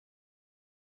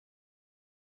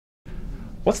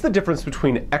What's the difference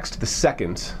between x to the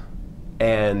second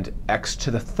and x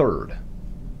to the third?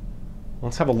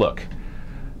 Let's have a look.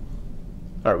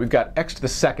 All right, we've got x to the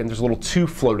second. There's a little 2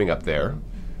 floating up there.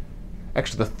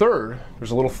 X to the third, there's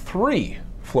a little 3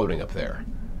 floating up there.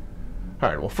 All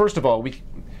right, well, first of all, we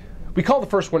call the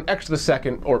first one x to the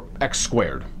second, or x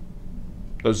squared.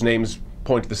 Those names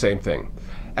point to the same thing.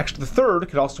 X to the third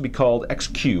could also be called x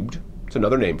cubed. It's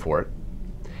another name for it.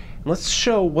 And let's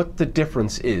show what the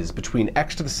difference is between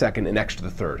x to the second and x to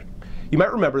the third. You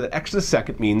might remember that x to the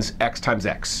second means x times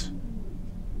x.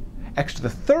 X to the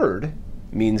third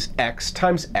means x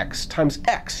times x times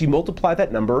x. You multiply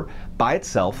that number by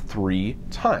itself 3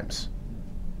 times.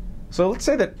 So let's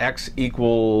say that x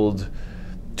equaled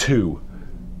 2.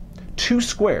 2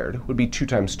 squared would be 2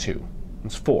 times 2.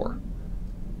 That's 4.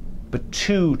 But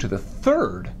 2 to the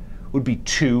third would be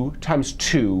 2 times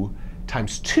 2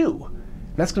 times 2.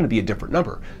 And that's going to be a different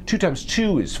number. 2 times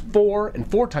 2 is 4, and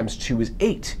 4 times 2 is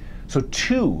 8. So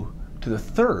 2 to the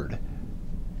third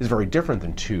is very different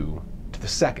than 2 to the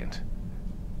second.